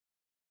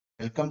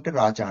Welcome to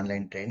Raj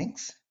Online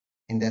Trainings.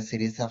 In the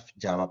series of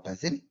Java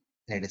puzzle,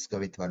 let us go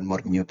with one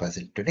more new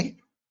puzzle today.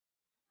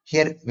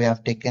 Here we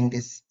have taken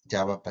this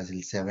Java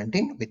puzzle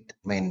 17 with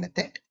main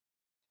method,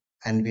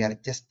 and we are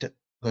just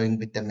going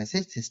with the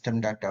message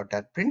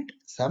system.out.print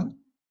sum.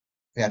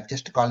 We are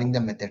just calling the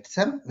method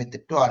sum with the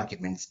two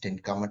arguments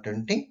 10,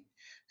 20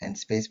 and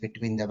space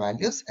between the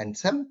values and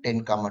sum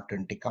 10, 20,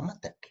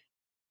 30.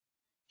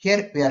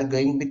 Here we are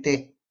going with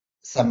a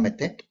sum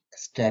method,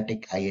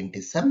 static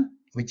int sum,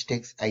 which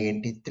takes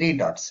int 3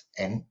 dots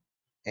n,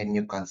 a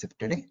new concept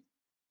today.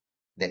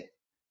 Then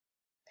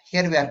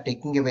here we are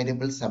taking a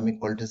variable sum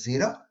equal to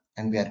 0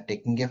 and we are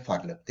taking a for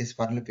loop. This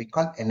for loop we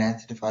call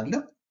enhanced for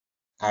loop,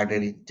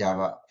 added in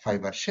Java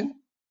 5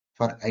 version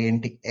for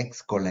int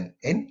x colon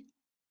n,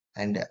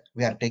 and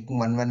we are taking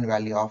one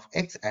value of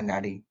x and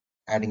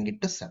adding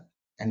it to sum,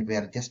 and we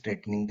are just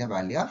returning the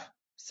value of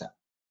sum.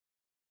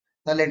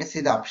 Now let us see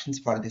the options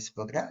for this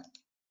program.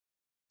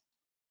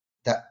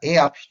 The A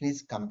option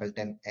is compile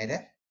time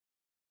error,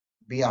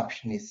 B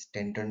option is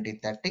 10, 20,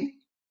 30,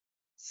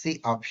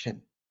 C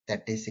option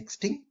 30,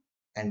 60,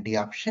 and D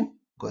option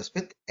goes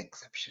with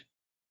exception.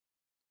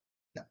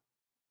 Now,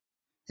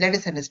 let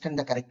us understand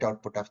the correct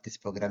output of this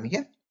program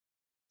here.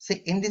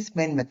 See, in this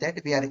main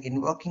method, we are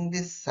invoking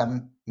this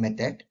sum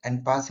method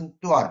and passing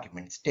two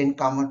arguments, 10,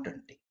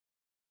 20.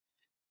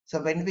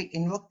 So when we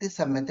invoke this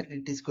sum method,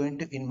 it is going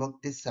to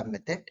invoke this sum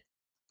method,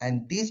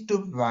 and these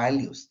two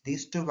values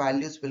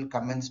will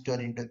come and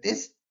store into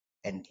this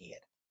n here.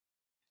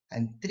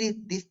 And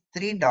these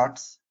three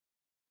dots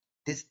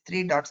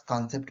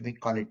concept, we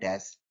call it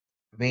as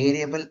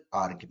variable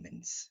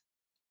arguments.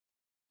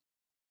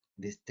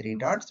 These three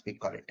dots, we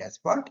call it as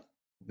what?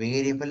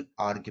 Variable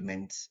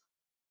arguments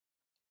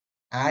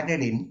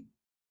added in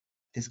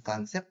this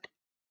concept.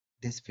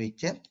 This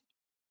feature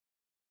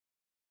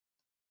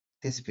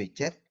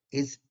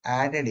is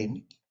added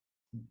in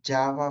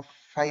Java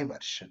 5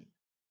 version.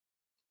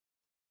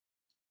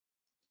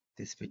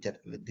 This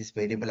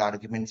variable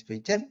arguments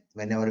feature,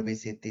 whenever we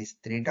see these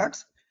three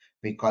dots,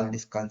 we call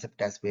this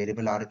concept as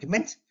variable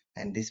arguments,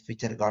 and this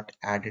feature got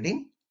added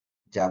in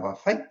Java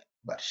 5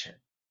 version.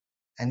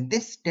 And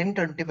this 10,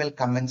 20 will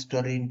come and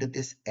store into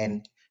this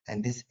n,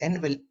 and this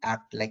n will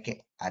act like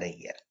an array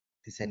here.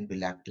 This n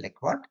will act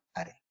like what?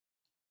 Array.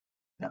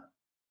 Now,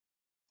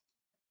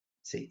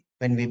 see,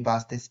 when we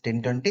pass this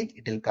 10, 20,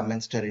 it will come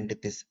and store into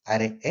this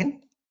array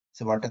n.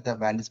 So what are the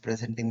values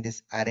present in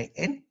this array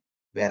n?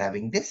 We are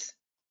having this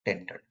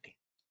 10, 20.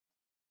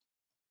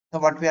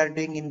 Now what we are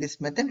doing in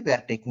this method, we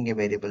are taking a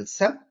variable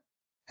sum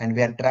and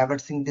we are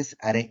traversing this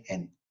array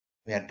n.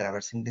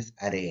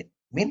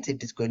 Means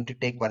it is going to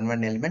take one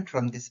element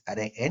from this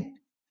array n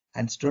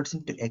and stores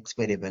into x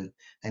variable,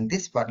 and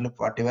this for loop,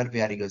 whatever we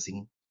are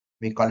using,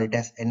 we call it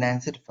as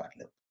enhanced for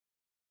loop.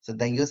 So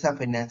the use of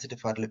enhanced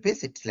for loop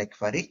is, it's like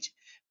for each,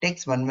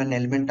 takes one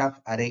element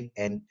of array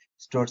n,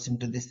 stores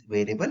into this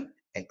variable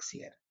x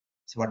here.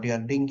 So what we are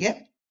doing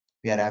here,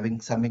 we are having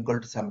sum equal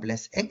to sum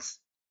plus x.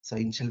 So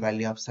initial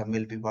value of sum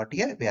will be what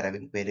here? We are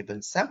having variable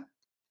sum.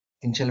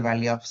 Initial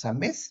value of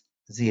sum is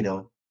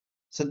 0.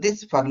 So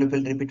this for loop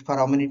will repeat for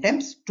how many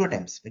times? 2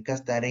 times,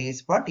 because the array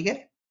is what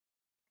here?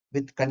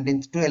 With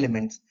contains two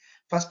elements.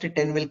 First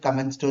 10 will come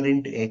and store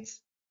into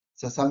x.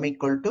 So sum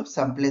equal to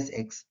sum plus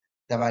x.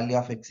 The value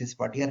of x is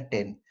what here?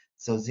 10.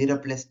 So 0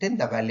 plus 10,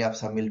 the value of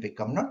sum will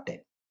become now 10.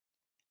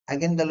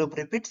 Again the loop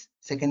repeats.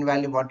 Second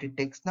value what it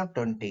takes now?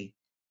 20.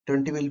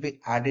 20 will be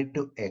added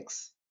to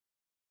x.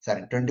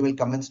 20 will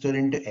come and store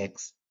into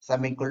x.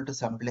 Sum equal to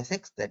sum plus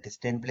x, that is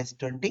 10 plus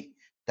 20.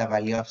 The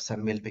value of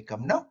sum will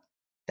become now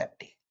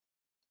 30.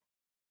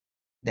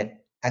 Then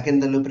again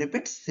the loop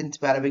repeats.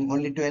 Since we are having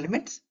only two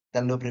elements,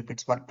 the loop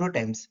repeats for 2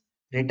 times.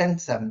 Return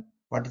sum.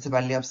 What is the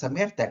value of sum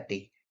here?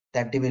 30.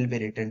 30 will be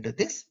returned to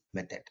this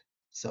method.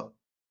 So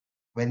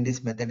when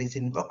this method is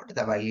invoked,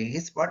 the value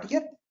is what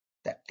here?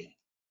 30.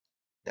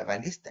 The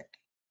value is 30.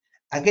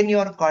 Again you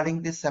are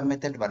calling this sum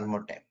method one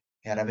more time.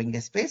 You are having a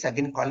space,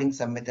 again calling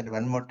sum method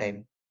one more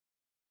time.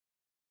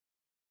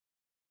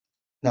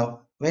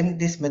 Now, when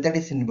this method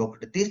is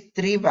invoked, these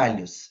three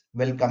values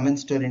will come and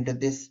store into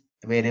this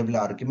variable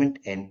argument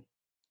n.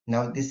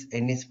 Now, this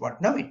n is what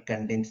now? It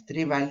contains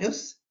three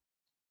values.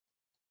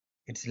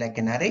 It's like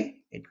an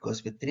array. It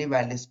goes with three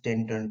values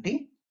 10,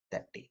 20,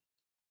 30.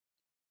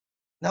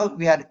 Now,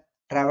 we are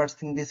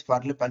traversing this for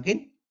loop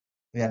again.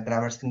 We are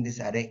traversing this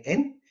array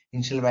n.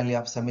 Initial value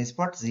of sum is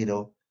what?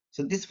 0.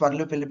 So, this for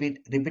loop will be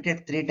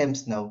repeated 3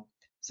 times now.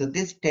 So,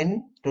 this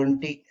 10,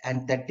 20,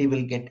 and 30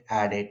 will get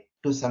added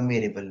to some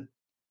variable.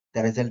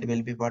 The result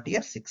will be what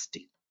here?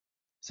 60.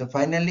 So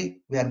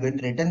finally, we are going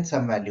to return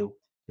some value,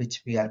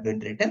 which we are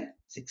going to return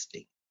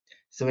 60.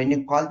 So when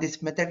you call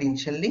this method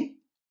initially,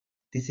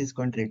 this is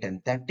going to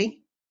return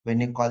 30.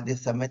 When you call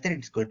this sum method,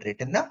 it's going to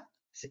return now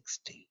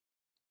 60.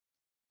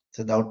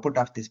 So the output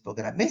of this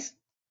program is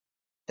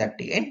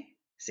 30 and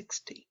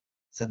 60.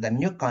 So the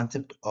new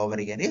concept over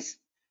here is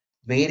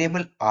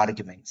variable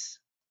arguments.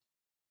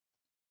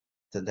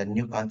 So the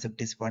new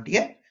concept is what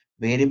here?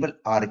 Variable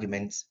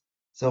arguments.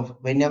 So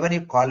whenever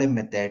you call a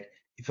method,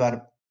 if you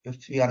are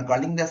if we are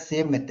calling the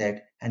same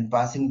method and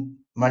passing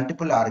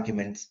multiple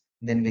arguments,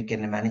 then we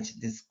can manage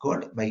this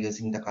code by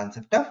using the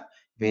concept of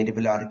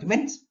variable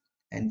arguments.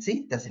 And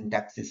see, the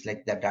syntax is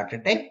like the data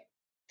type,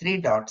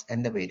 3 dots,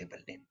 and the variable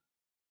name.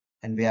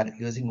 And we are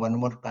using one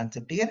more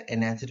concept here,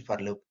 enhanced for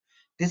loop.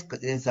 This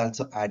is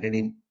also added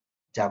in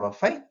Java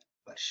 5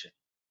 version.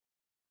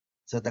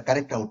 So the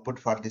correct output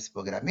for this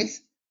program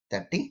is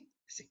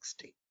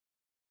 3060.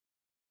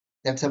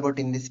 That's about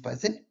in this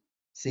puzzle.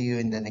 See you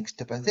in the next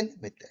puzzle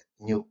with the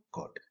new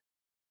code.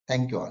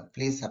 Thank you all.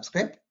 Please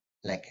subscribe,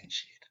 like and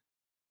share.